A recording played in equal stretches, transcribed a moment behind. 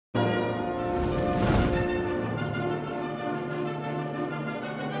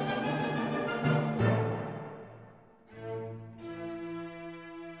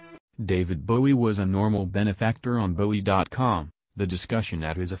David Bowie was a normal benefactor on Bowie.com, the discussion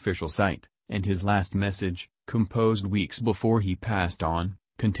at his official site, and his last message, composed weeks before he passed on,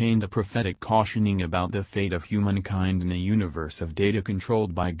 contained a prophetic cautioning about the fate of humankind in a universe of data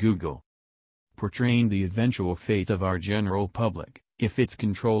controlled by Google. Portraying the eventual fate of our general public, if it's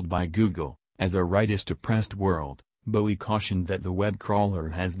controlled by Google, as a rightist-oppressed world, Bowie cautioned that the web crawler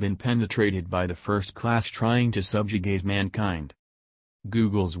has been penetrated by the first class trying to subjugate mankind.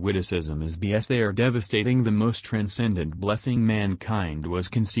 Google's witticism is BS. They are devastating. The most transcendent blessing mankind was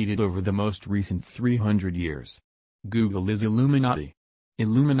conceded over the most recent 300 years. Google is Illuminati.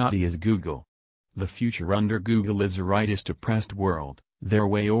 Illuminati is Google. The future under Google is a rightist-oppressed world, their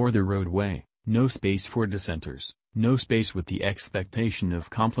way or the roadway, no space for dissenters, no space with the expectation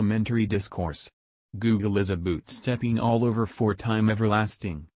of complementary discourse. Google is a bootstepping all over for time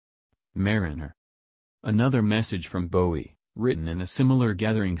everlasting. Mariner. Another message from Bowie, written in a similar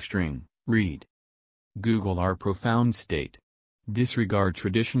gathering string, read. Google our profound state. Disregard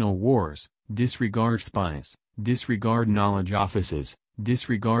traditional wars, disregard spies, disregard knowledge offices,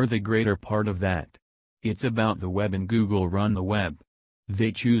 disregard the greater part of that. It's about the web and Google run the web.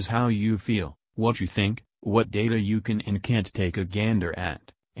 They choose how you feel, what you think, what data you can and can't take a gander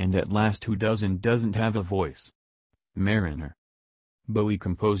at, and at last who does and doesn't have a voice. Mariner. Bowie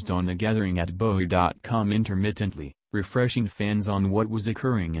composed on the gathering at Bowie.com intermittently, refreshing fans on what was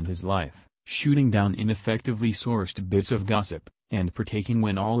occurring in his life, shooting down ineffectively sourced bits of gossip, and partaking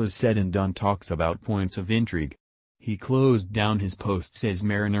when all is said and done talks about points of intrigue. He closed down his posts as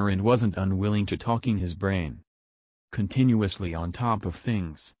Mariner and wasn't unwilling to talking his brain. Continuously on top of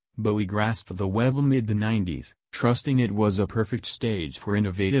things, Bowie grasped the web amid the 90s, trusting it was a perfect stage for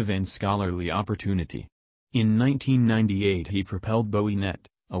innovative and scholarly opportunity. In 1998 he propelled BowieNet,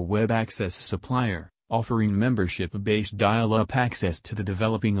 a web access supplier, offering membership-based dial-up access to the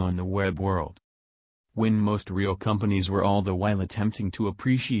developing on-the-web world. When most real companies were all the while attempting to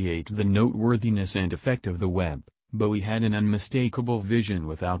appreciate the noteworthiness and effect of the web, Bowie had an unmistakable vision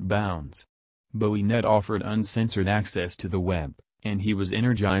without bounds. BowieNet offered uncensored access to the web, and he was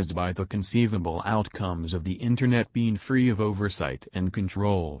energized by the conceivable outcomes of the Internet being free of oversight and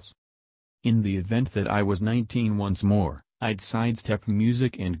controls. In the event that I was 19 once more, I'd sidestep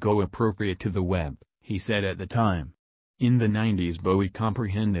music and go appropriate to the web, he said at the time. In the 90s Bowie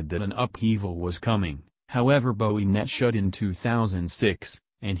comprehended that an upheaval was coming, however BowieNet shut in 2006,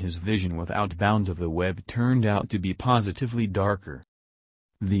 and his vision without bounds of the web turned out to be positively darker.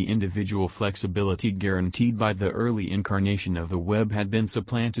 The individual flexibility guaranteed by the early incarnation of the web had been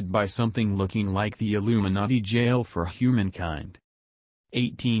supplanted by something looking like the Illuminati jail for humankind.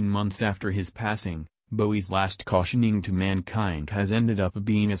 18 months after his passing, Bowie's last cautioning to mankind has ended up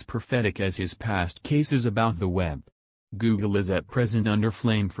being as prophetic as his past cases about the web. Google is at present under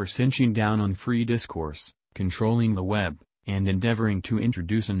flame for cinching down on free discourse, controlling the web, and endeavoring to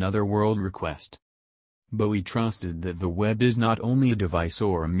introduce another world request. Bowie trusted that the web is not only a device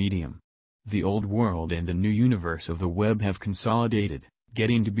or a medium. The old world and the new universe of the web have consolidated,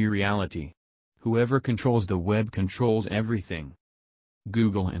 getting to be reality. Whoever controls the web controls everything.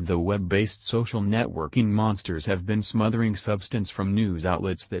 Google and the web-based social networking monsters have been smothering substance from news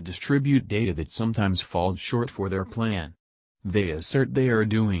outlets that distribute data that sometimes falls short for their plan. They assert they are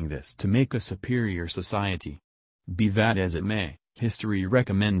doing this to make a superior society. Be that as it may, history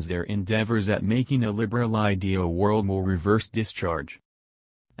recommends their endeavors at making a liberal ideal world will reverse discharge.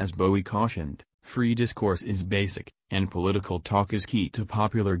 As Bowie cautioned, free discourse is basic, and political talk is key to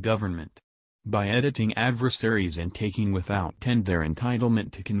popular government. By editing adversaries and taking without end their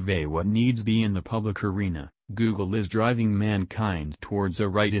entitlement to convey what needs be in the public arena, Google is driving mankind towards a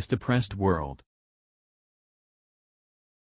rightist oppressed world.